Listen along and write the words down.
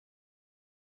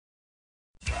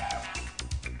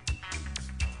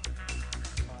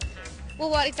Well,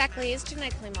 what exactly is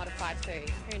genetically modified food?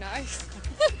 Who knows?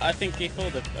 I think if all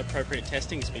the appropriate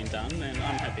testing's been done, then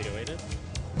I'm happy to eat it.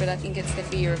 But I think it's the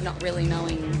fear of not really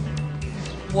knowing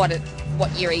what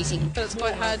you're eating. But it's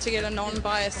quite hard to get a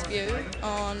non-biased view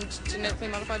on genetically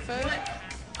modified food.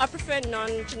 I prefer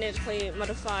non-genetically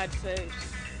modified food.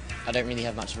 I don't really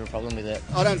have much of a problem with it.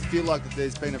 I don't feel like that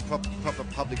there's been a proper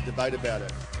public debate about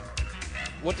it.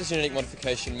 What does genetic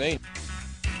modification mean?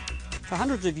 For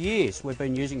hundreds of years we've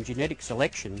been using genetic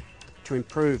selection to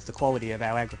improve the quality of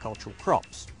our agricultural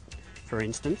crops. For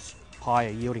instance, higher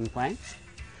yielding plants,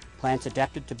 plants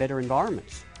adapted to better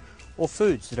environments, or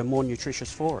foods that are more nutritious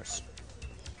for us.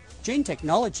 Gene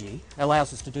technology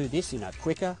allows us to do this in a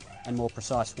quicker and more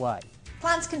precise way.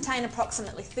 Plants contain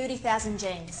approximately 30,000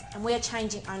 genes and we are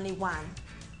changing only one,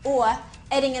 or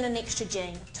adding in an extra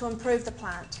gene to improve the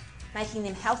plant, making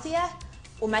them healthier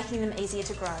or making them easier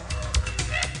to grow.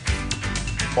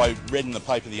 I read in the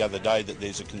paper the other day that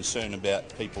there's a concern about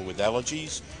people with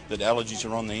allergies, that allergies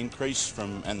are on the increase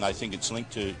and they think it's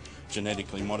linked to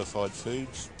genetically modified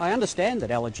foods. I understand that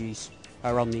allergies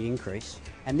are on the increase,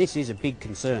 and this is a big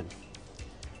concern.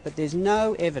 But there's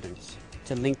no evidence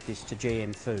to link this to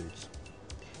GM foods.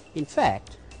 In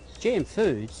fact, GM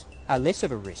foods are less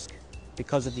of a risk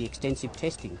because of the extensive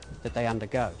testing that they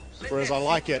undergo. Whereas I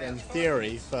like it in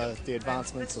theory for the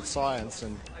advancements of science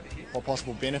and what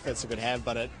possible benefits it could have,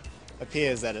 but it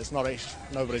appears that it's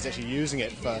nobody's actually using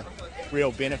it for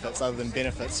real benefits other than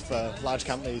benefits for large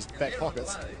companies' back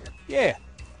pockets. Yeah,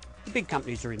 the big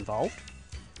companies are involved,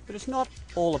 but it's not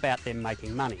all about them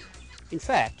making money. In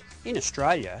fact, in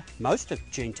Australia, most of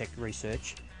gene tech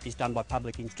research is done by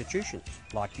public institutions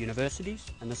like universities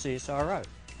and the CSIRO.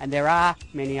 And there are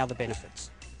many other benefits.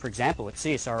 For example, at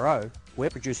CSIRO, we're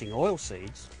producing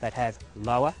oilseeds that have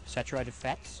lower saturated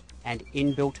fats and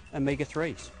inbuilt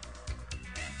omega-3s.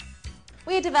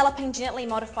 We are developing genetically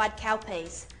modified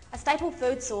cowpeas, a staple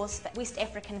food source for West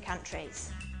African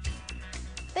countries.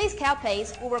 These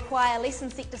cowpeas will require less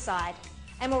insecticide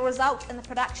and will result in the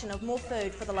production of more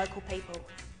food for the local people.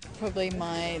 Probably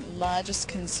my largest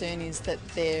concern is that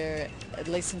there, at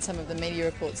least in some of the media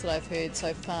reports that I've heard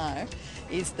so far,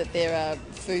 is that there are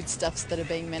foodstuffs that are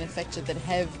being manufactured that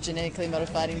have genetically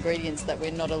modified ingredients that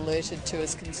we're not alerted to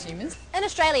as consumers. In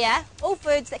Australia, all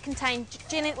foods that contain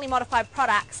genetically modified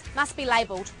products must be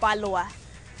labelled by law.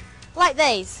 Like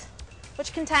these,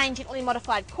 which contain genetically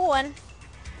modified corn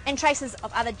and traces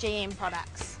of other GM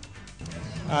products.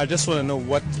 I just want to know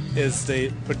what is the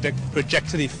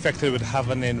projected effect it would have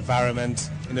on the environment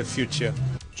in the future.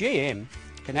 GM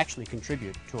can actually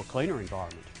contribute to a cleaner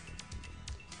environment.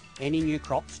 Any new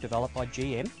crops developed by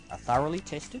GM are thoroughly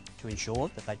tested to ensure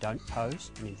that they don't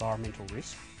pose an environmental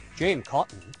risk. GM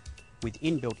cotton, with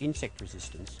inbuilt insect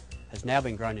resistance, has now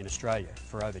been grown in Australia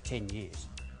for over 10 years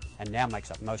and now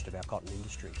makes up most of our cotton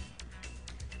industry.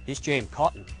 This GM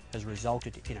cotton has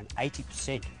resulted in an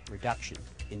 80% reduction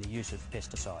in the use of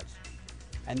pesticides.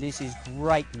 And this is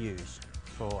great news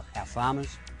for our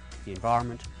farmers, the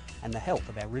environment and the health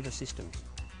of our river systems.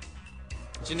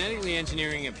 Genetically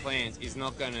engineering a plant is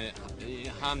not going to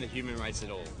harm the human race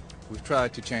at all. We've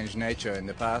tried to change nature in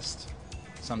the past.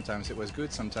 Sometimes it was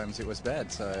good, sometimes it was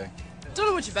bad, so... I don't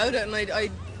know much about it and I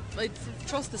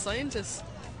trust the scientists.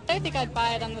 I don't think I'd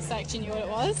buy it unless I actually knew what it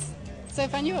was. So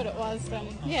if I knew what it was, then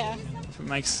yeah. If it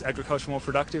makes agriculture more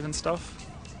productive and stuff,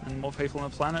 and more people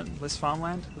on the planet, less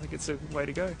farmland, I think it's a way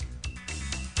to go.